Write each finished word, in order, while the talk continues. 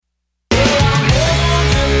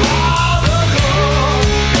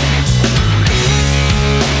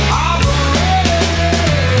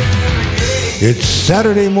It's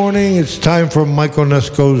Saturday morning. It's time for Mike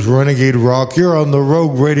Onesko's Renegade Rock. You're on the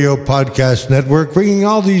Rogue Radio Podcast Network, bringing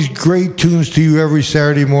all these great tunes to you every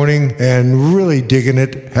Saturday morning and really digging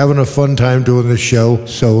it, having a fun time doing the show.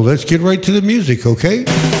 So let's get right to the music, okay?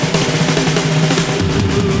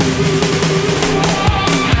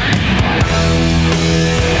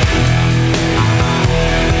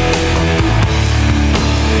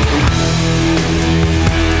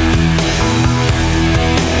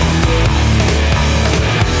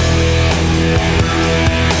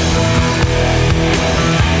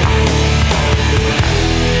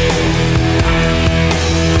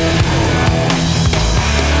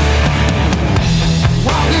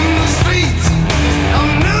 Walking the streets of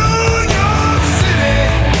New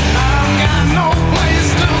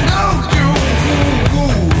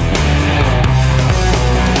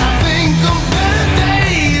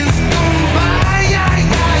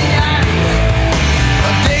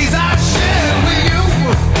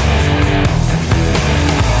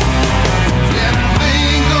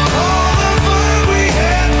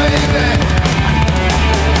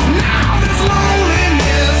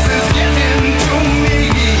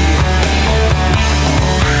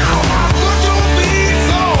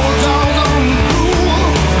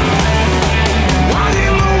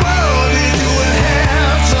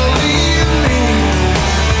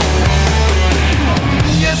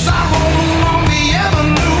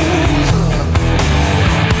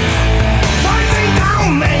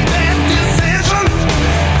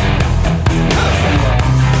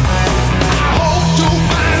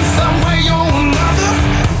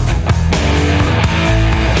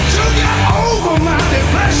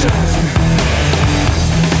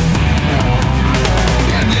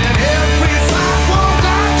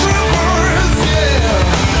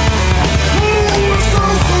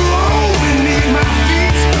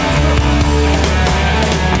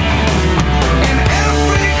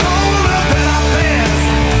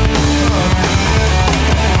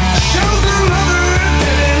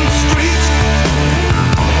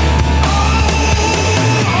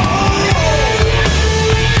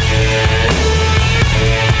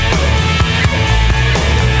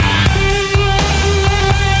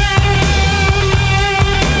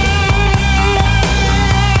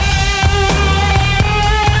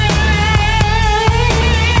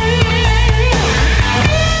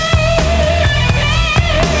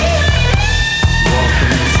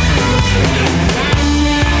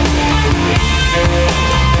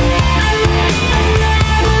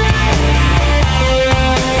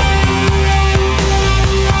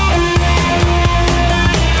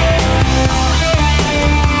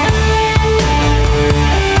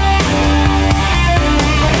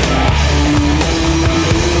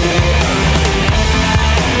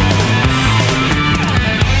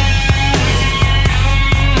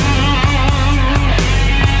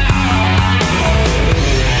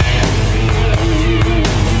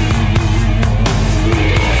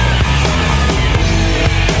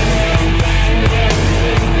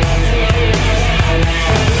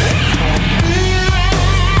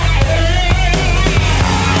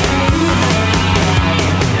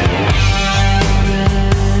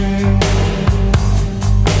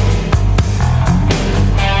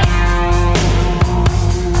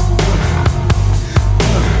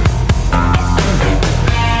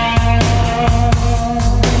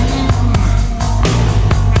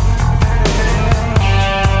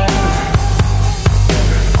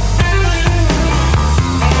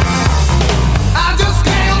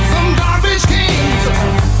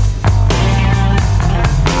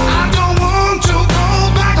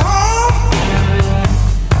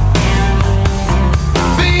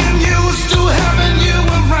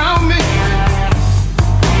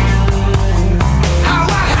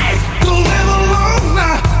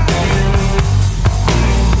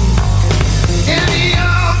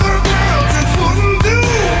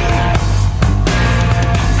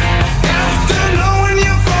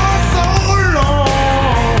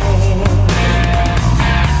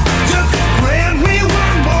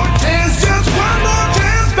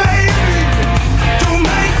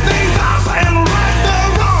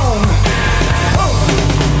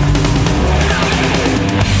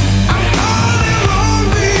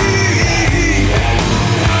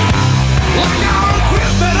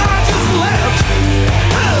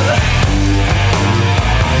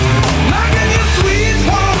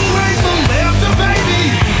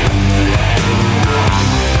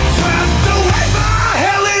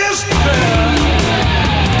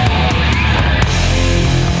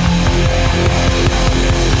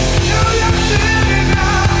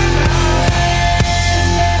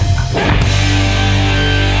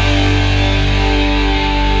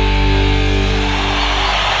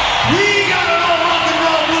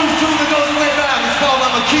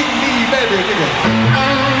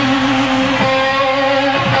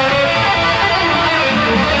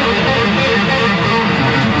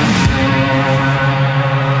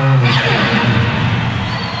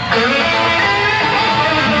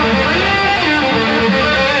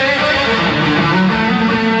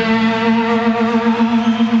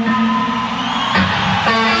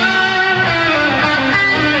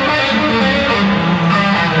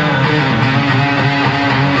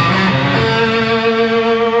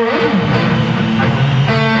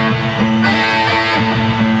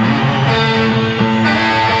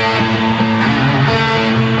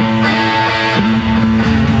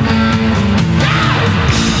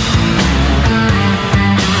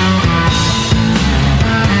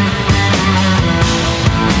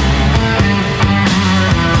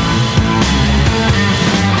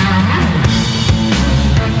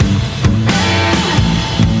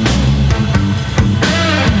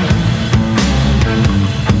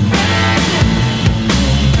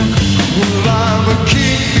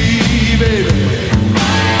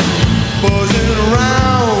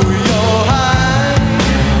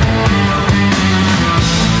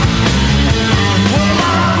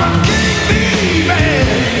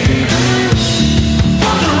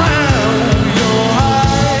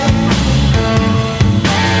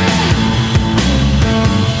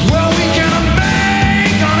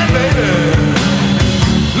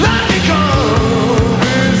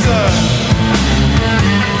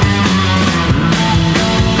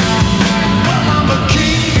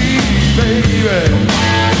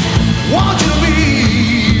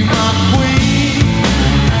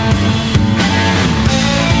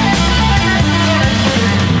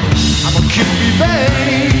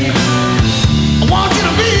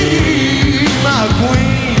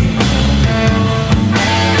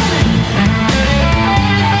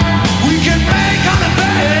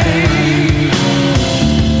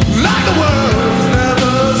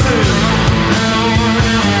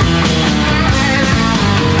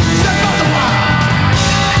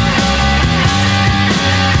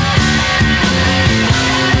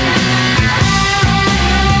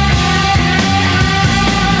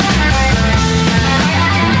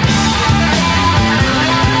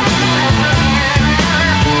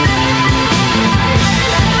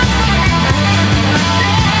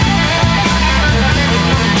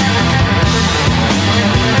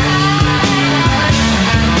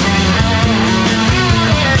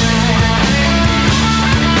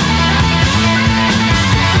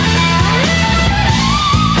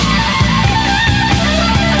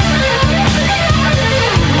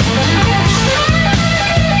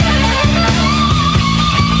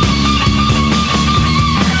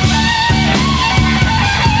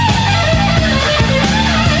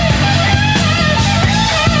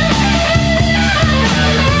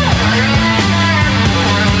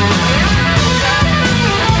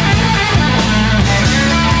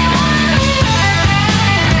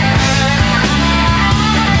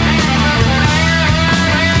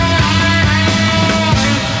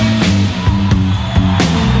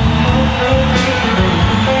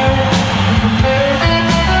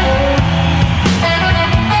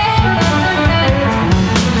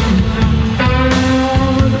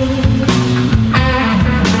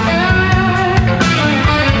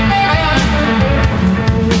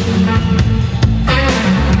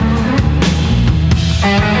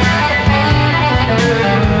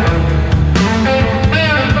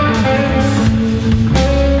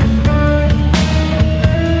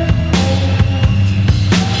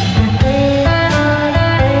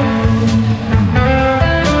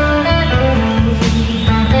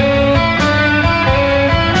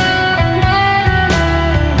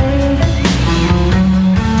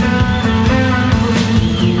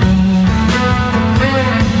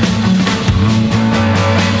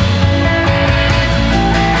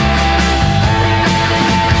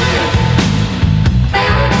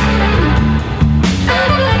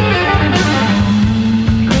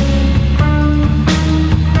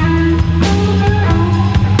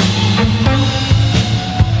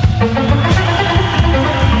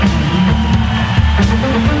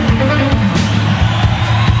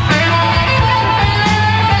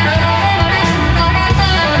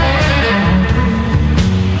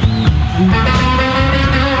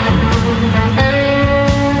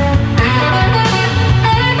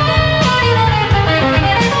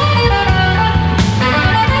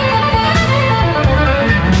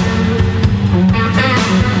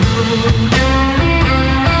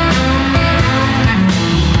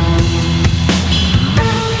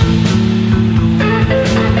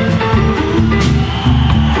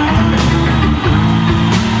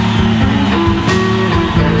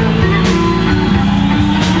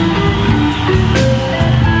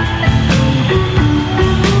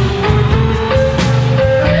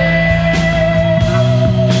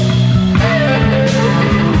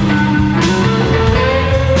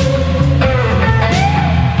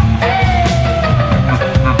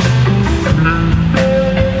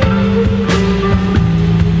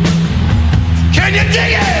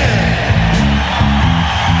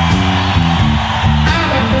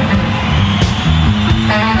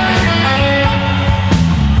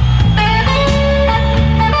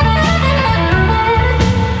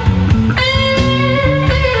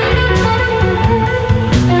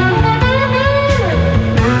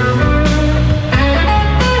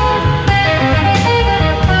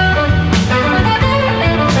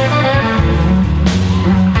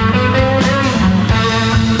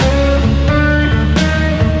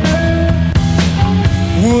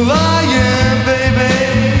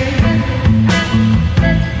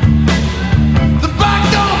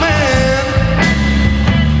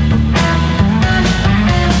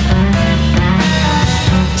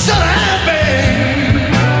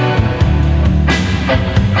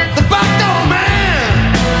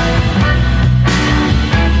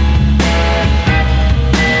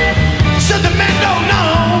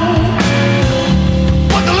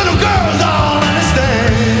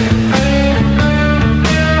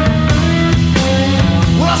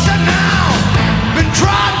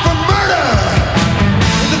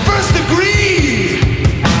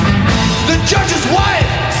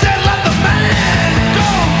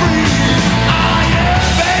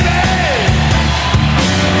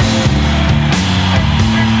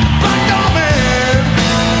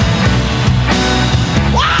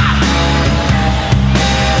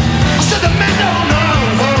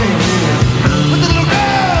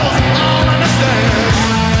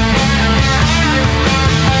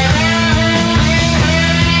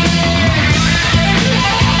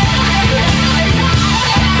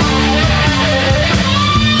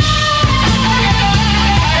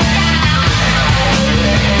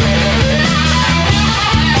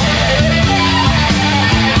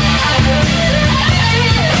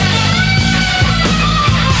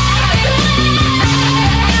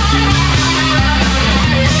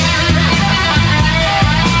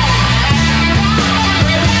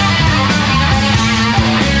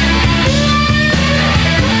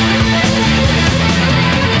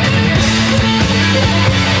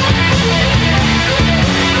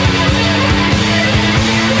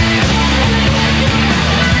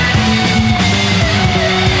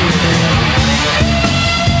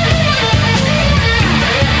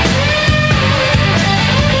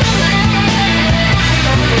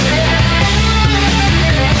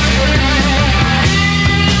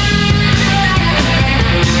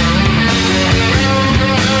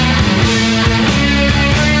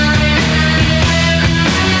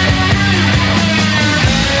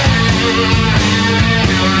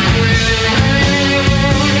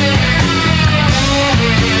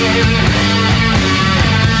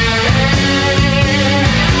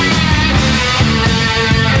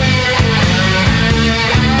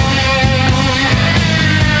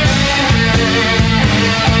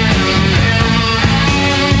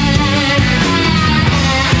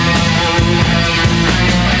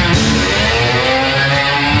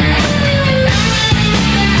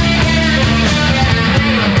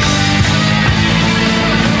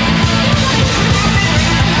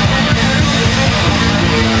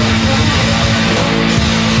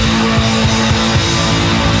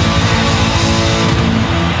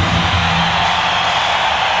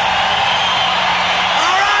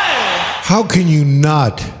How can you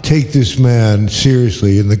not take this man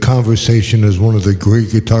seriously in the conversation as one of the great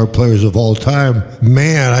guitar players of all time?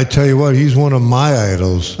 Man, I tell you what, he's one of my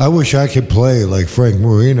idols. I wish I could play like Frank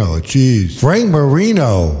Marino. Jeez. Frank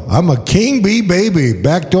Marino. I'm a King Bee baby.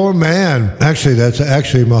 Backdoor man. Actually, that's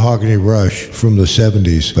actually Mahogany Rush from the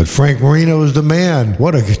 70s. But Frank Marino is the man.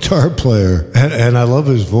 What a guitar player. And I love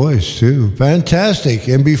his voice, too. Fantastic.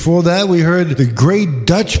 And before that, we heard the great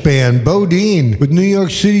Dutch band, Bodine, with New York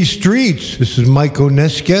City Streets. This is Mike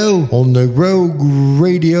Onesko on the Rogue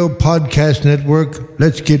Radio Podcast Network.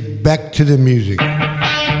 Let's get back to the music.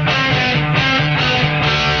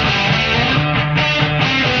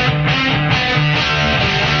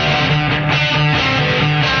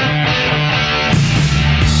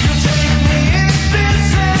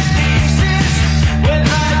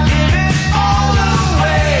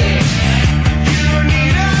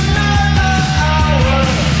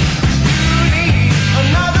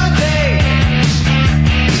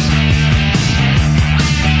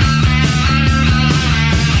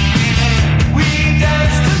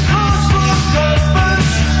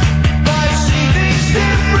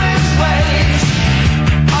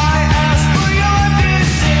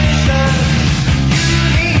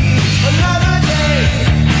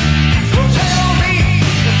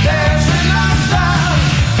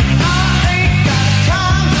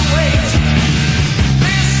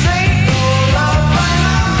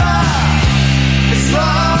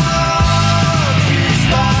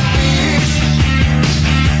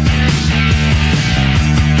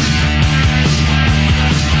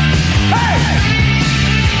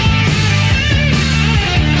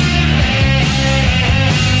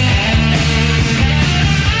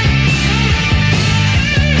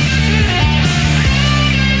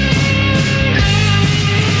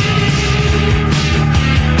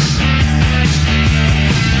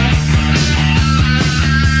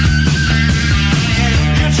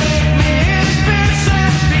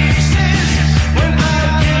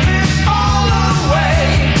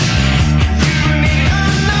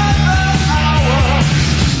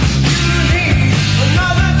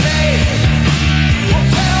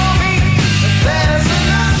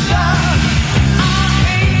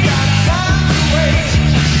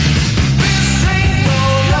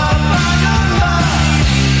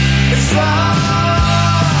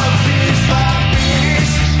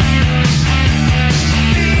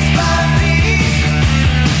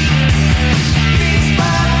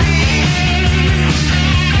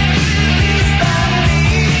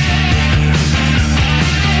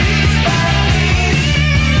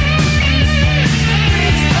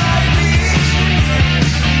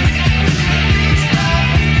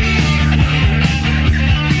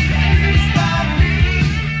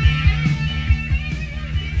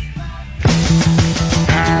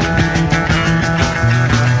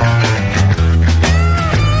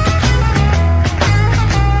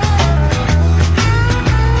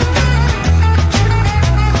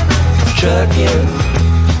 trucking,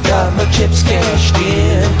 got my chips cashed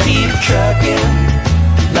in. Keep trucking,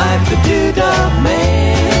 like the doodah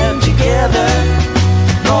man. Together,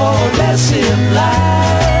 more or less in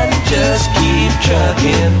line. Just keep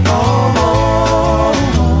trucking on.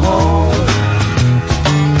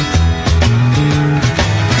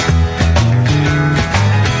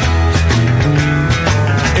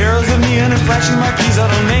 Arrows of neon and flashing marquees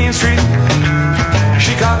out on Main Street.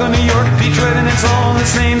 Chicago, New York, Detroit, and it's all on the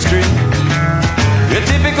same street. A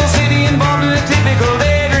typical city involved in a typical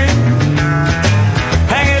daydream.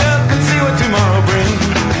 Hang it up and see what tomorrow brings.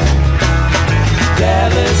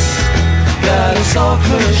 Dallas, got a salt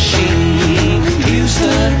machine.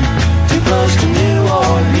 Houston, too close to New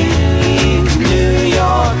Orleans. New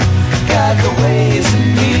York, got the ways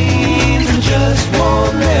and means and just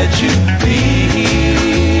won't let you be.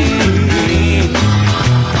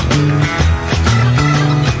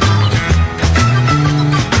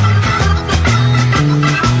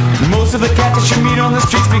 Most of the cats that you meet on the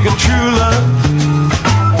street speak of true love.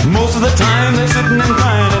 Most of the time they're sitting and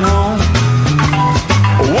crying at home.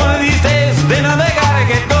 One of these days they know they gotta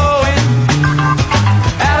get going.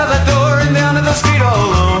 Out of the door and down to the street all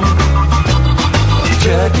alone.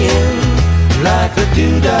 Trucking like a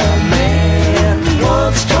doodah man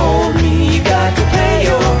once told me you got to pay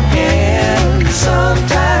your hand.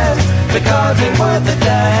 Sometimes the cards ain't worth a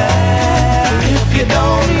dime if you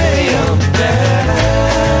don't lay them down.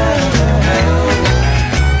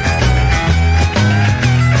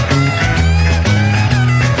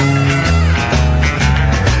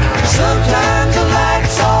 Sometimes the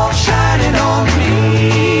light's all shining on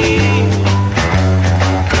me.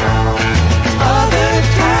 Other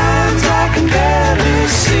times I can barely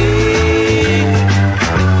see.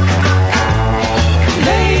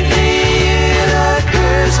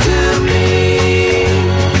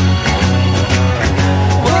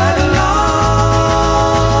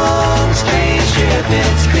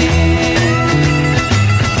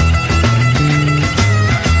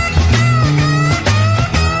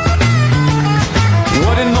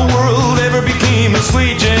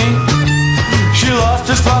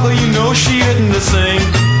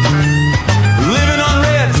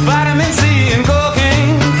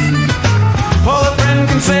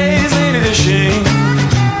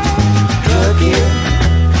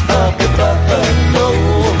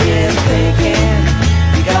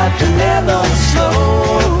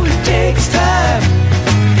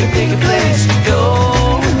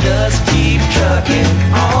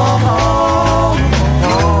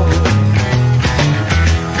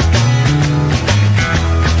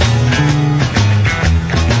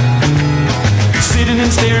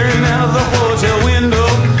 staring out of the hotel window.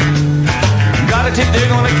 Got a tip, they're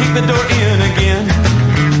gonna kick the door in again.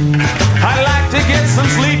 I'd like to get some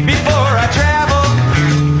sleep before I travel,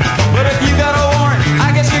 but if you got a warrant, I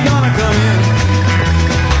guess you're gonna come in.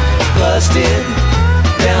 Busted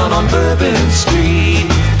down on Bourbon Street,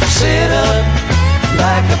 set up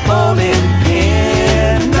like a bowling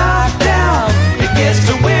pin, knocked down, it gets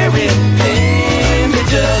to wearing thin, they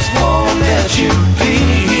just won't let you be.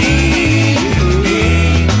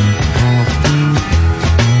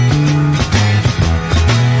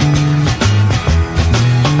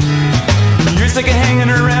 You're sick of hanging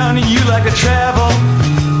around and you like to travel.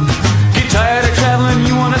 Get tired of traveling,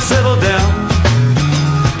 you wanna settle down.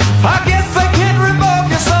 I guess I can't revoke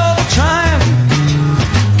your soul of trying.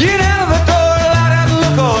 Get out of the door, light out and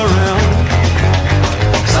look all around.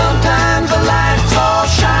 Sometimes the light's all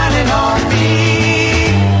shining on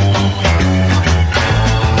me,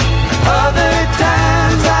 other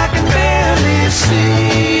times I can barely see.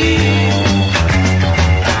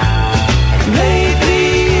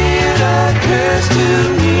 Lately it occurs to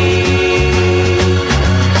me,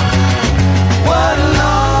 what a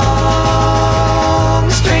long,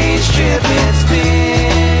 strange trip it's been.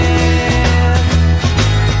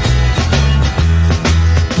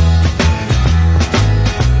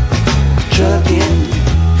 Trucking,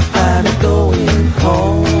 I'm going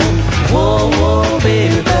home. Whoa, whoa,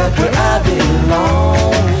 baby, back where I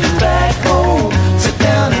belong. Back home, sit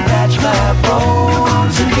down and patch my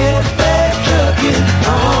bones and get back trucking.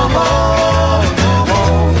 Come on, come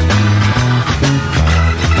on.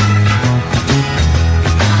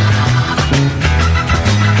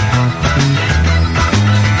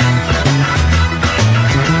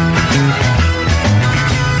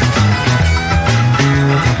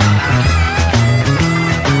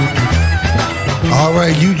 All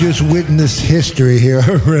right, you just witnessed history here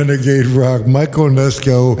on Renegade Rock. Mike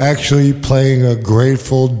Onesko actually playing a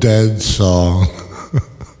Grateful Dead song.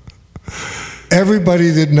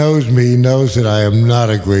 Everybody that knows me knows that I am not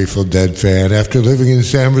a Grateful Dead fan. After living in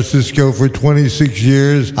San Francisco for 26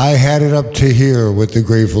 years, I had it up to here with the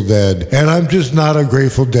Grateful Dead. And I'm just not a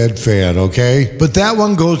Grateful Dead fan, okay? But that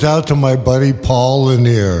one goes out to my buddy Paul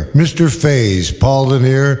Lanier, Mr. Faze, Paul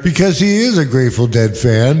Lanier, because he is a Grateful Dead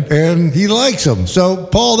fan and he likes them. So,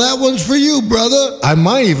 Paul, that one's for you, brother. I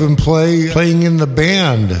might even playing in the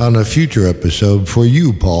band on a future episode for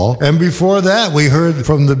you, Paul. And before that, we heard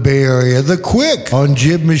from the Bay Area, The Quick on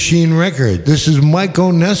Jib Machine Record. This is Mike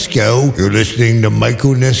Onesko. You're listening to Mike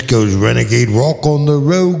Onesko's Renegade Rock on the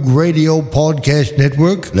Rogue Radio Podcast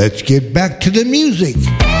Network. Let's get back to the music.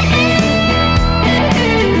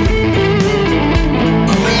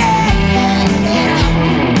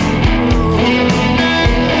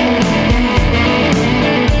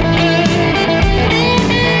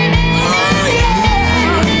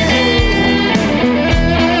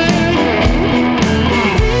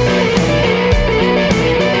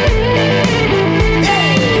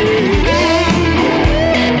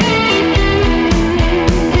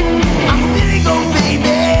 I'm gonna go,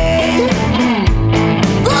 baby.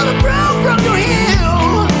 Gonna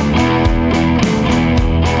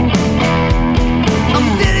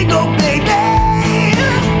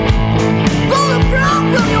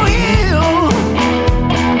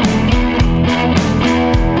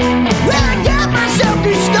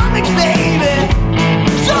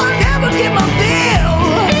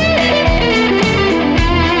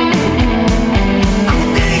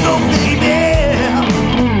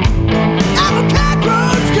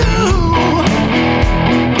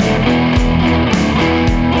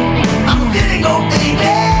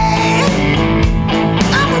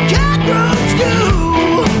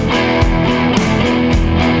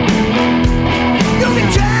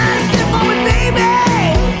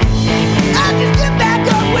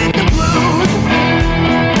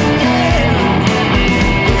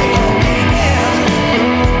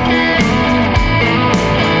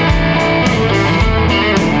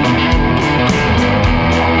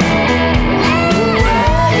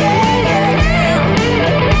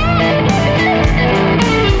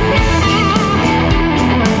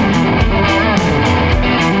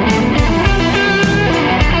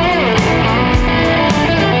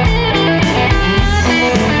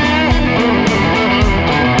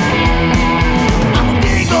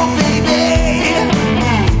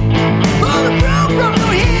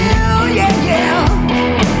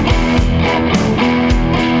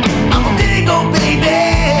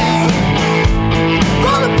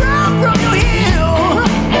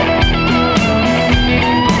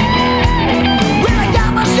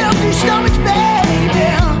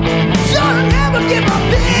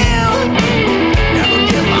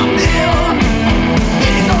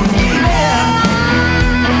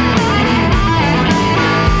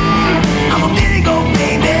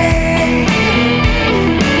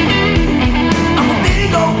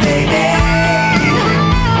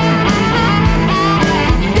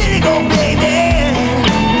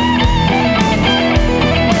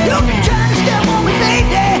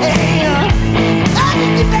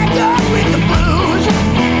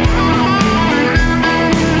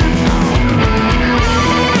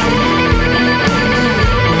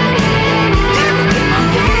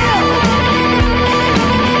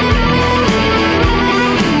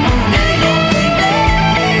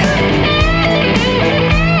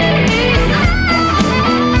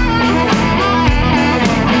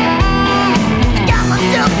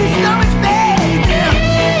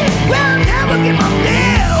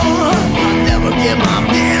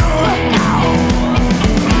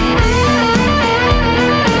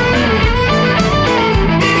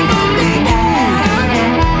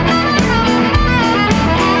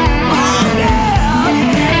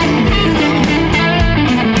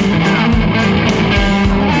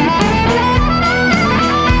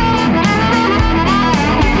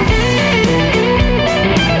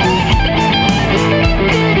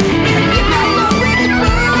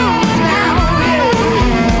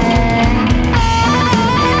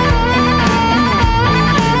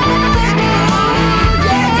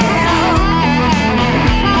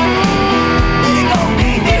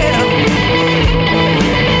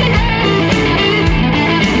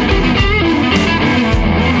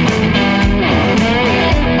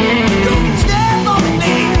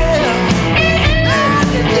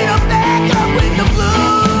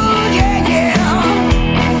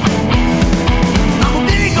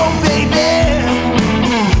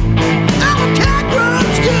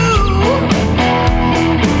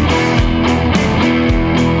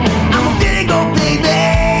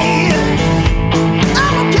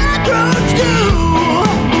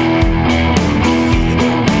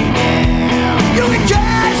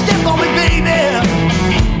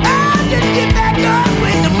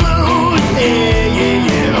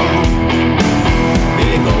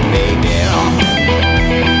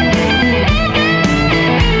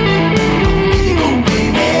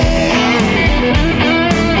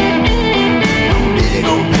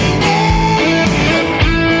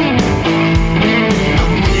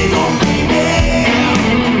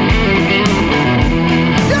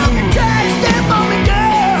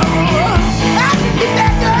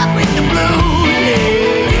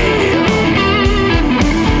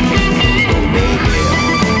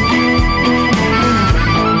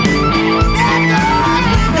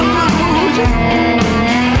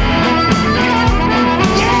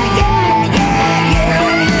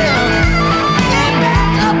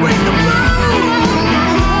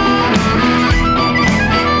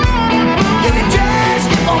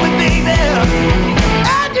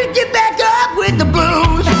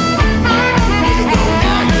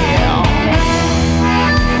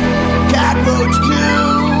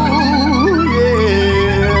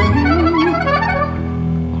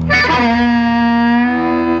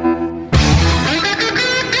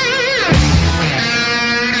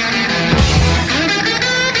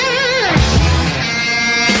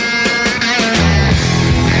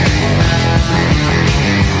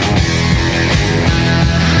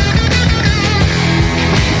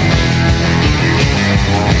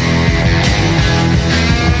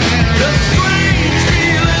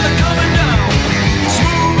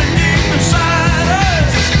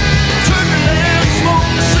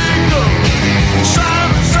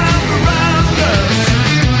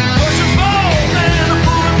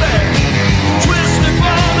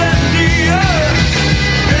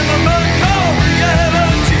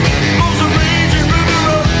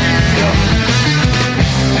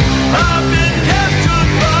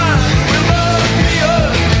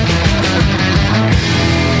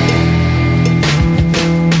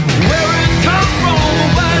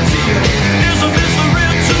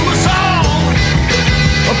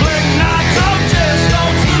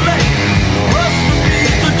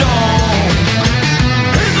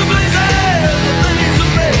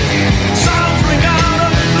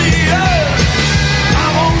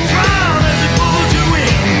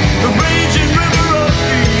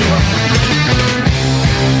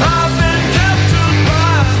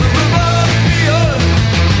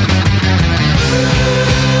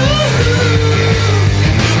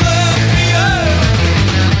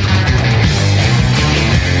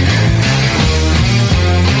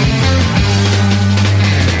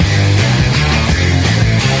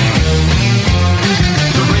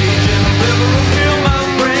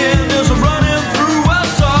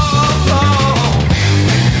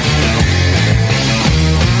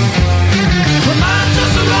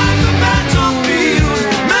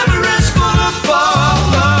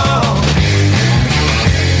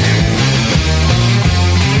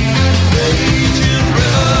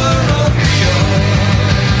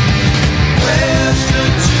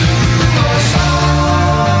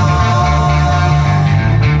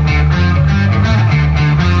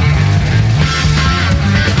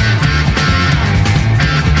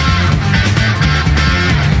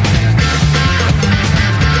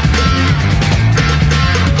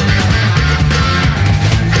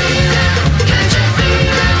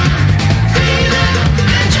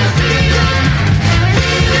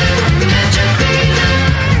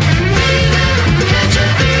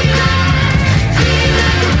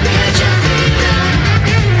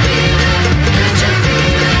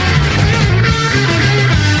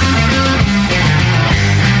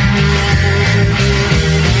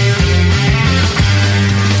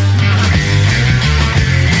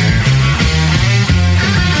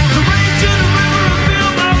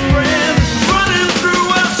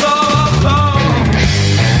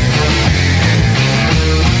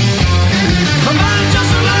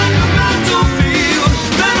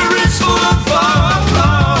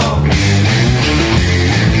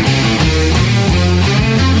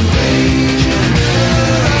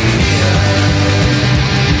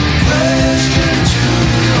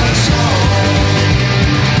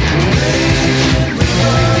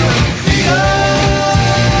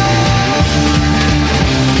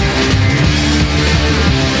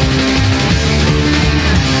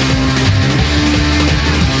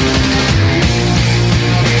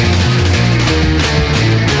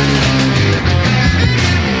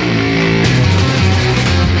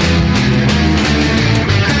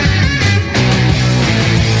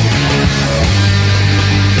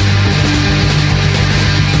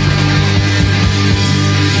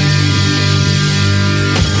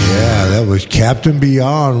was Captain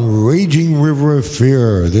Beyond, Raging River of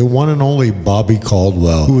Fear, the one and only Bobby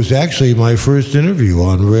Caldwell, who was actually my first interview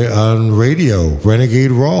on radio,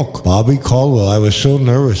 Renegade Rock. Bobby Caldwell. I was so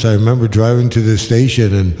nervous. I remember driving to the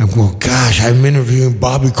station and I'm going, gosh, I'm interviewing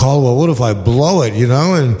Bobby Caldwell. What if I blow it,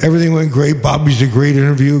 And everything went great. Bobby's a great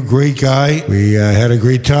interview, great guy. We had a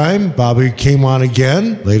great time. Bobby came on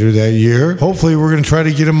again later that year. Hopefully we're going to try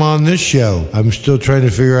to get him on this show. I'm still trying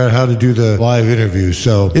to figure out how to do the live interviews.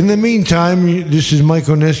 So in the meantime, this is Mike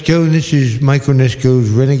Onesko, and this is Mike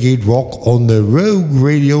Onesko's Renegade Rock on the Rogue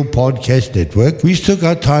Radio Podcast Network. We still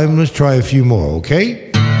got time. Let's try a few more,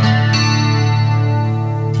 okay?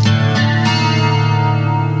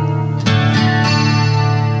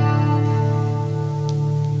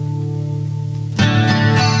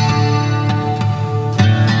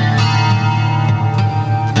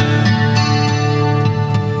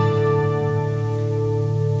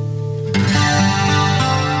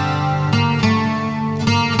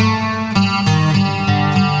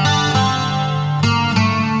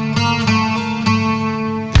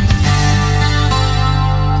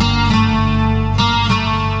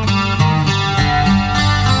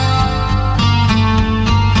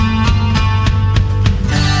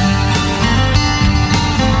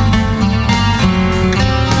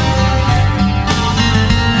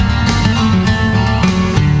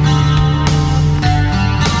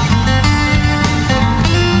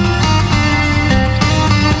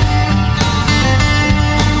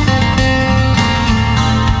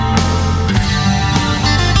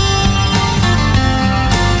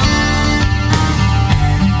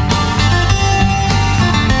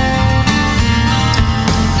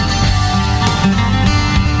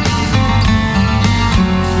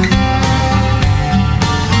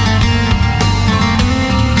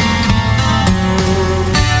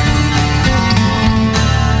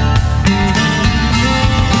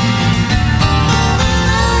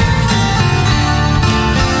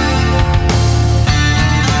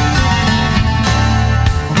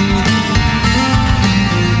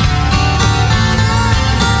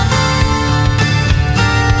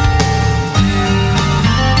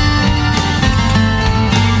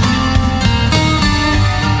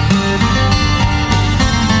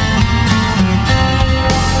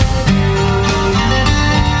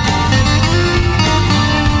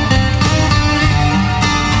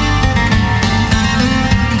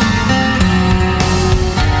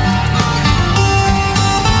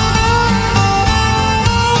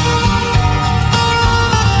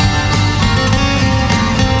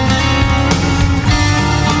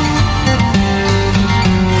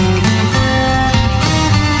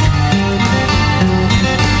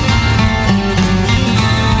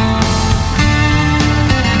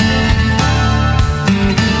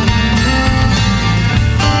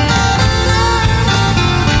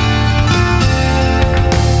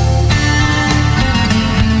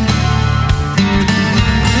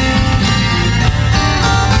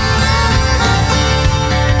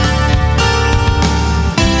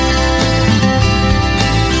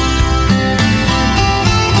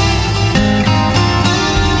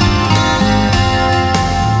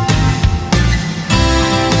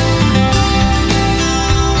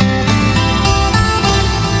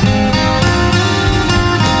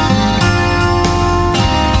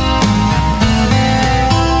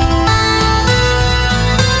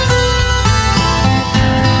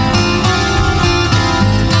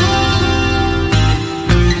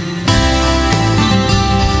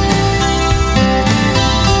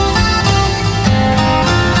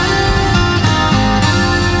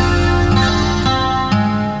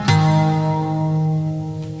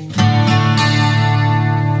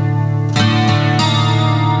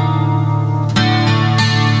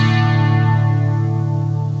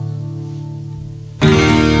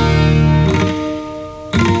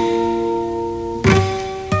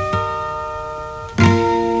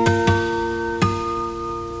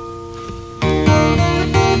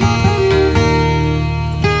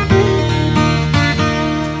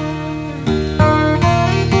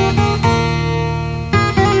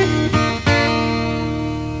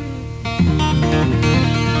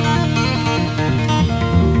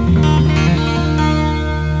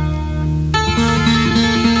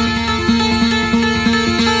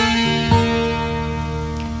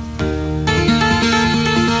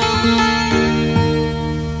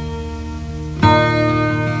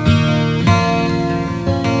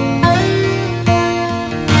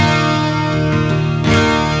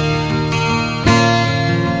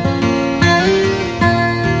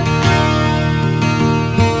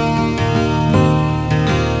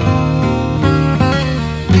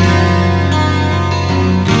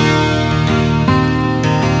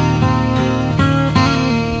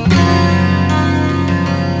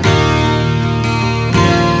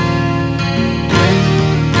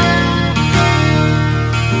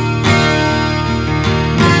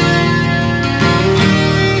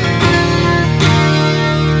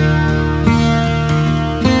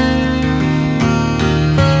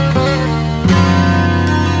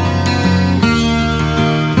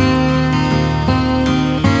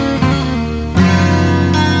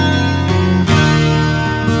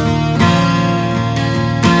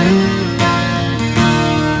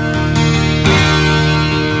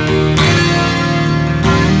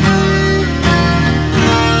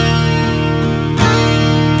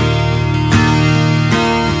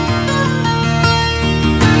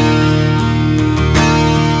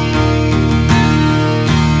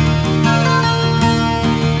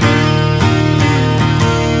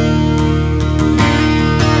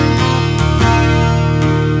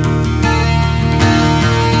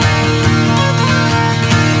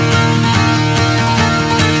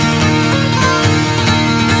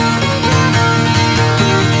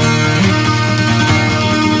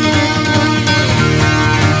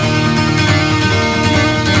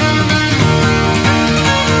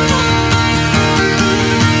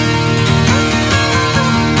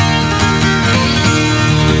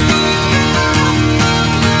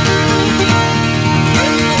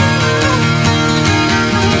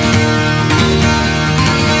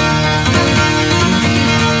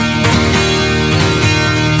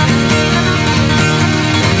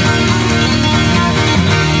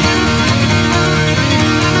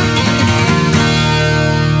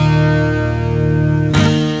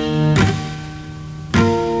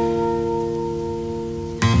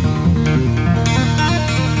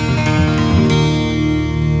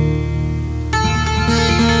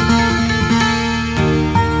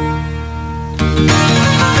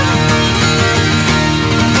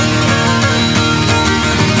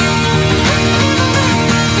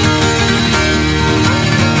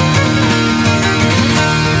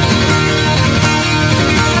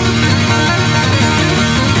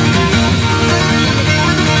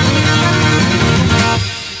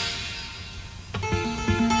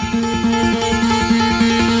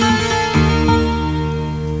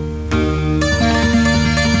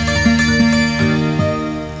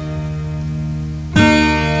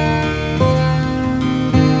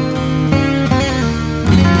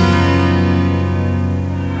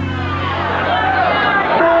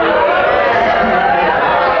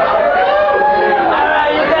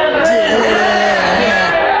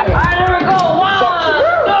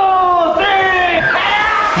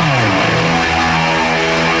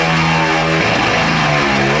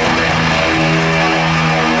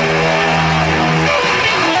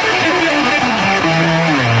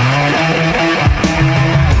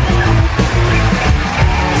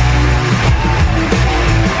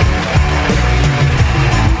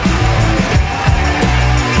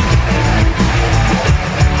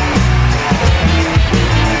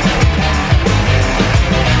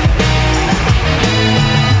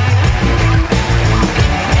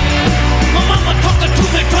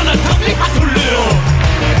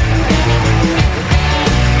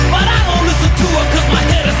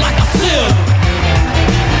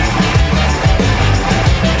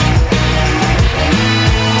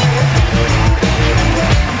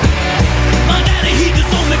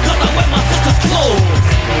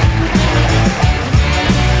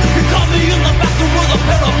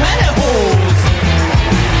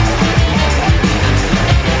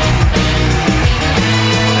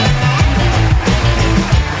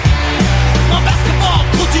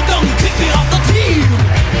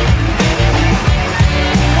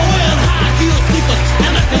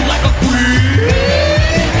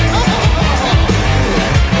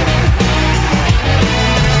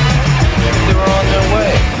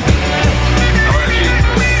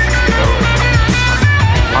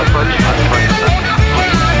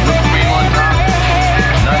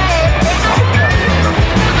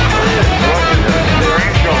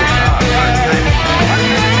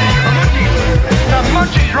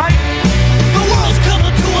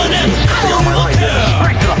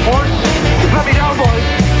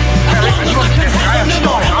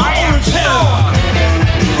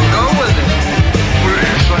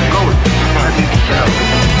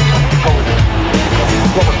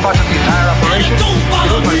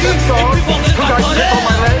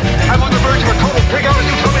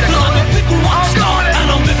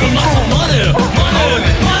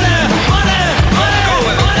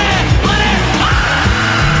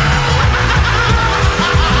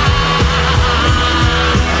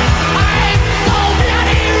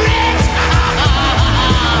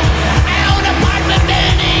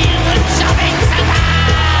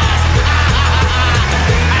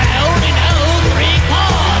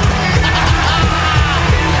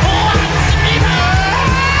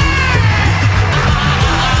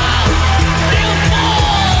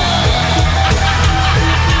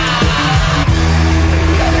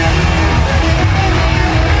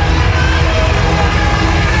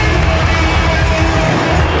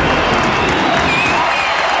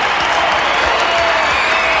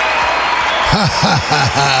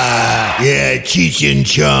 Yeah, Cheech and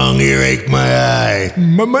Chong, earache my eye.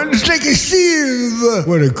 My mind's like a sieve.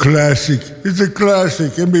 What a classic. It's a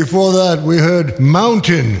classic. And before that, we heard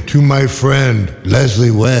Mountain to my friend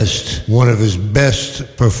Leslie West. One of his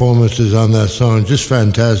best performances on that song. Just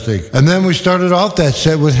fantastic. And then we started off that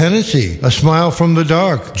set with Hennessy, A Smile from the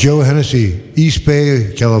Dark. Joe Hennessy, East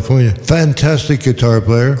Bay, California. Fantastic guitar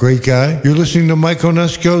player. Great guy. You're listening to Mike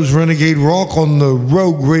Onesko's Renegade Rock on the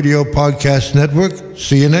Rogue Radio Podcast Network.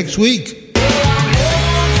 See you next week.